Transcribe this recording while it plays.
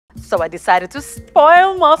So I decided to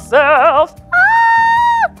spoil myself.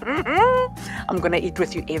 I'm gonna eat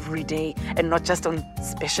with you every day and not just on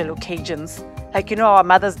special occasions. Like, you know, our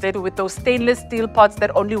mothers did with those stainless steel pots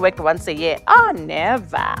that only worked once a year. Oh,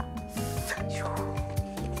 never.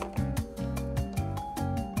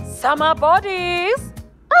 Summer bodies.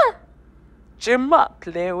 Gym up,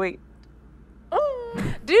 play weight.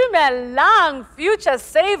 Dumelang, future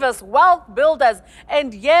savers, wealth builders,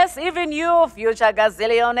 and yes, even you, future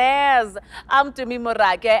gazillionaires. I'm Tumi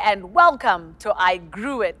Morake, and welcome to I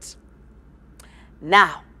Grew It.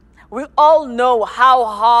 Now, we all know how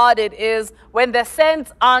hard it is when the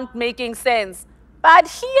cents aren't making sense. But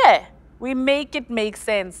here, we make it make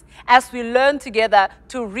sense as we learn together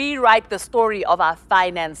to rewrite the story of our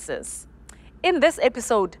finances. In this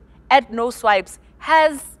episode, At No Swipes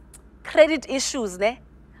has credit issues, ne?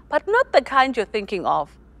 But not the kind you're thinking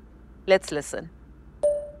of. Let's listen.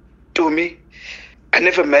 Tumi, I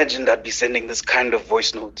never imagined I'd be sending this kind of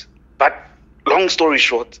voice note. But long story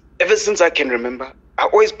short, ever since I can remember, I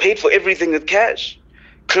always paid for everything with cash.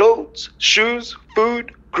 Clothes, shoes,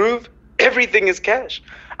 food, groove, everything is cash.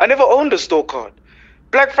 I never owned a store card.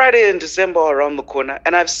 Black Friday in December are around the corner,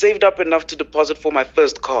 and I've saved up enough to deposit for my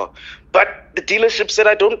first car. But the dealership said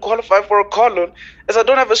I don't qualify for a car loan as I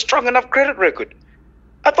don't have a strong enough credit record.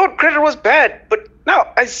 I thought credit was bad, but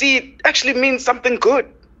now I see it actually means something good.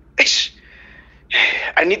 Ish.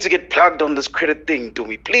 I need to get plugged on this credit thing,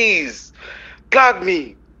 Tumi. Please, plug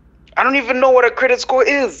me. I don't even know what a credit score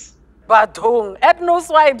is. Badung, At No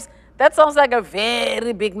Swipes, that sounds like a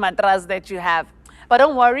very big matras that you have. But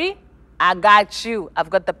don't worry, I got you.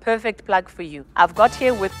 I've got the perfect plug for you. I've got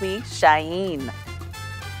here with me Shaheen.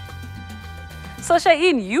 So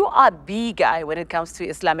Shaheen, you are the guy when it comes to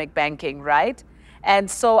Islamic banking, right?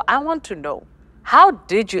 And so I want to know, how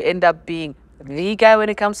did you end up being the guy when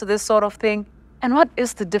it comes to this sort of thing? And what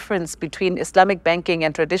is the difference between Islamic banking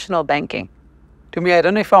and traditional banking? To me, I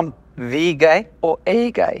don't know if I'm the guy or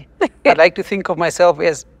a guy. I'd like to think of myself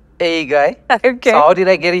as a guy. Okay. So how did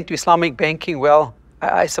I get into Islamic banking? Well,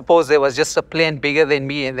 I suppose there was just a plan bigger than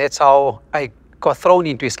me, and that's how I got thrown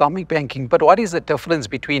into Islamic banking. But what is the difference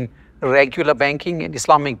between regular banking and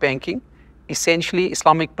Islamic banking? Essentially,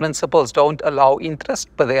 Islamic principles don't allow interest,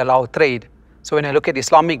 but they allow trade. So when I look at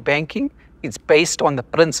Islamic banking, it's based on the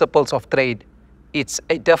principles of trade. It's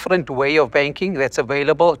a different way of banking that's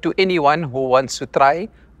available to anyone who wants to try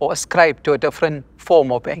or ascribe to a different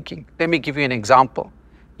form of banking. Let me give you an example.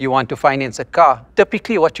 You want to finance a car.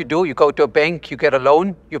 Typically what you do, you go to a bank, you get a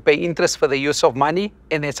loan, you pay interest for the use of money,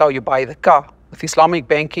 and that's how you buy the car. With Islamic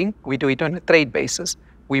banking, we do it on a trade basis.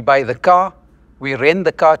 We buy the car, we rent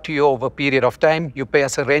the car to you over a period of time, you pay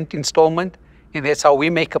us a rent installment, and that's how we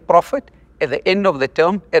make a profit. At the end of the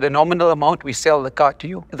term, at a nominal amount, we sell the car to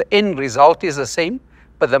you. The end result is the same,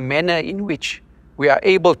 but the manner in which we are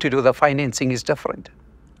able to do the financing is different.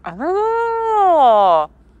 Oh,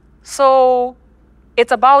 so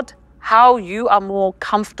it's about how you are more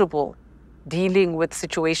comfortable dealing with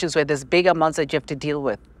situations where there's big amounts that you have to deal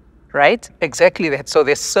with, right? Exactly that. So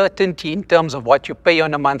there's certainty in terms of what you pay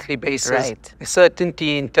on a monthly basis. Right. There's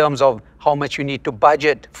certainty in terms of how much you need to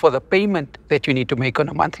budget for the payment that you need to make on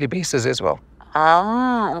a monthly basis as well.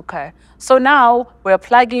 Ah, okay. So now we're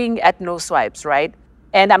plugging At No Swipes, right?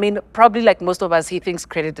 And I mean, probably like most of us, he thinks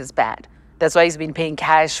credit is bad. That's why he's been paying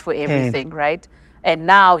cash for everything, right? And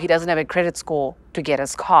now he doesn't have a credit score to get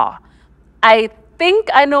his car. I think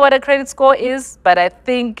I know what a credit score is, but I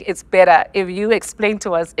think it's better if you explain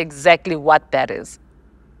to us exactly what that is.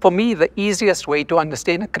 For me, the easiest way to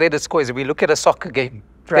understand a credit score is if we look at a soccer game.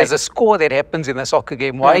 Right. There's a score that happens in a soccer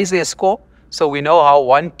game. Why is there a score? So we know how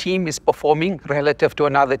one team is performing relative to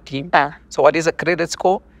another team. So what is a credit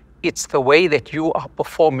score? It's the way that you are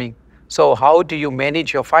performing. So how do you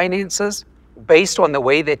manage your finances? Based on the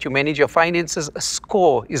way that you manage your finances, a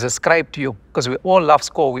score is ascribed to you, because we all love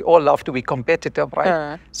score. We all love to be competitive,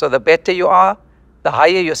 right? So the better you are, the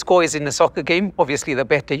higher your score is in a soccer game, obviously the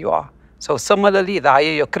better you are. So similarly, the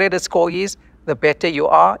higher your credit score is, the better you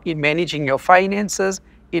are in managing your finances,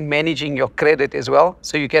 in managing your credit as well.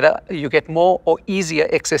 So you get more or easier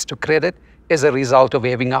access to credit as a result of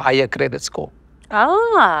having a higher credit score.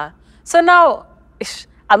 Ah, so now,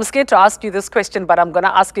 I'm scared to ask you this question, but I'm going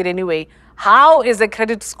to ask it anyway. How is a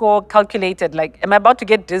credit score calculated? Like, am I about to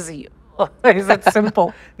get dizzy? Is it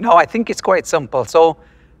simple? No, I think it's quite simple. So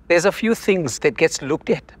there's a few things that gets looked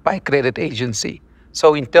at by a credit agency.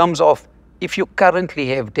 So in terms of if you currently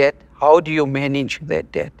have debt, how do you manage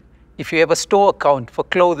that debt? If you have a store account for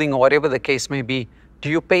clothing or whatever the case may be, do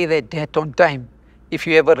you pay that debt on time? If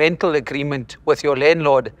you have a rental agreement with your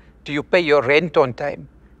landlord, do you pay your rent on time?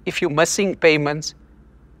 If you're missing payments,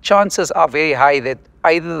 chances are very high that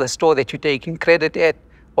either the store that you're taking credit at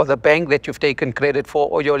or the bank that you've taken credit for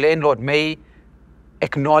or your landlord may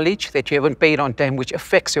acknowledge that you haven't paid on time, which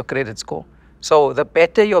affects your credit score. So the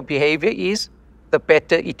better your behavior is, the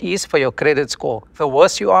better it is for your credit score. The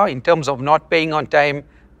worse you are in terms of not paying on time,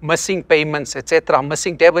 missing payments, etc.,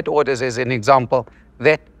 missing debit orders as an example,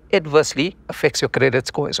 that adversely affects your credit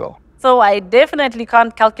score as well. So I definitely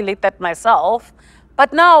can't calculate that myself.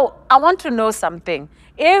 But now I want to know something.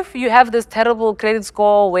 If you have this terrible credit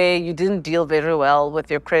score where you didn't deal very well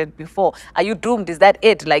with your credit before, are you doomed? Is that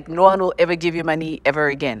it? Like no one will ever give you money ever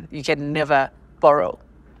again. You can never borrow.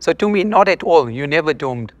 So to me, not at all. You're never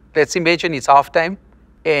doomed. Let's imagine it's halftime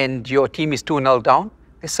and your team is 2-0 down.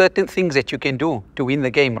 There's certain things that you can do to win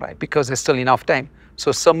the game, right? Because there's still enough time.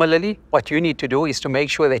 So similarly, what you need to do is to make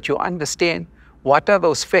sure that you understand what are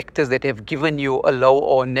those factors that have given you a low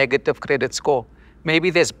or negative credit score.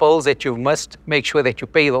 Maybe there's bills that you must make sure that you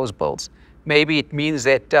pay those bills. Maybe it means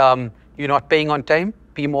that you're not paying on time.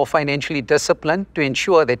 Be more financially disciplined to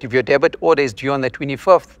ensure that if your debit order is due on the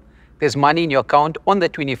 25th, there's money in your account on the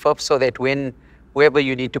 25th so that when whoever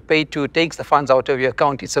you need to pay to takes the funds out of your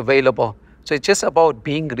account, it's available. So it's just about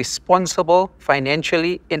being responsible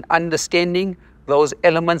financially and understanding those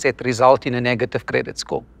elements that result in a negative credit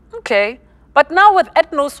score. Okay. But now with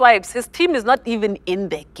Ethno Swipes, his team is not even in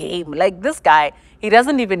the game. Like this guy, he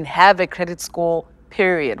doesn't even have a credit score,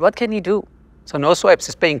 period. What can he do? So No Swipes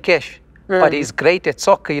is paying cash, but he's great at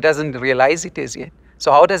soccer. He doesn't realize it is yet.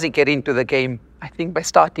 So how does he get into the game? I think by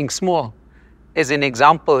starting small. As an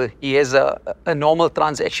example, he has a normal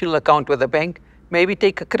transactional account with a bank. Maybe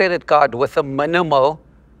take a credit card with a minimal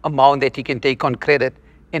amount that he can take on credit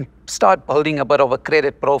and start building a bit of a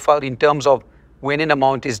credit profile in terms of when an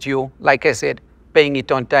amount is due, like I said, paying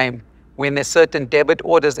it on time. When there's certain debit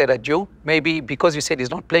orders that are due, maybe because you said he's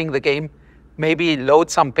not playing the game, maybe load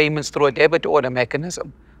some payments through a debit order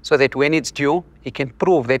mechanism so that when it's due, he can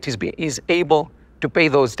prove that he's able to pay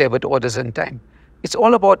those debit orders in time. It's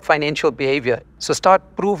all about financial behavior. So start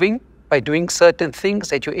proving by doing certain things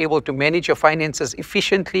that you're able to manage your finances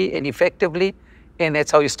efficiently and effectively, and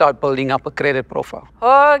that's how you start building up a credit profile.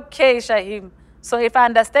 Okay, Shaheen. So if I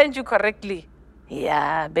understand you correctly,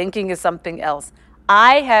 yeah, banking is something else.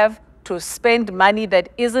 I have to spend money that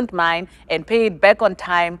isn't mine and pay it back on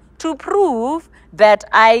time to prove that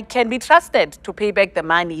I can be trusted to pay back the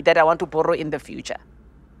money that I want to borrow in the future.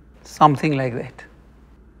 Something like that.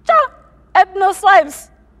 Cha! Ethno Swipes.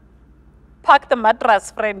 Park the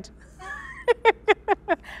mattress, friend.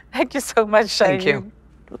 Thank you so much, Shaheen. Thank you.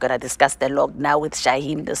 We're going to discuss the log now with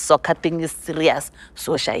Shaheen. The soccer thing is serious.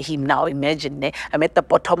 So Shaheen, now imagine, I'm at the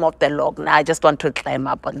bottom of the log. Now I just want to climb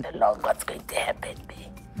up on the log. What's going to happen?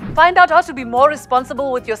 Find out how to be more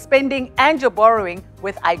responsible with your spending and your borrowing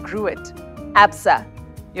with I Grew It. Absa,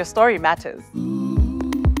 your story matters.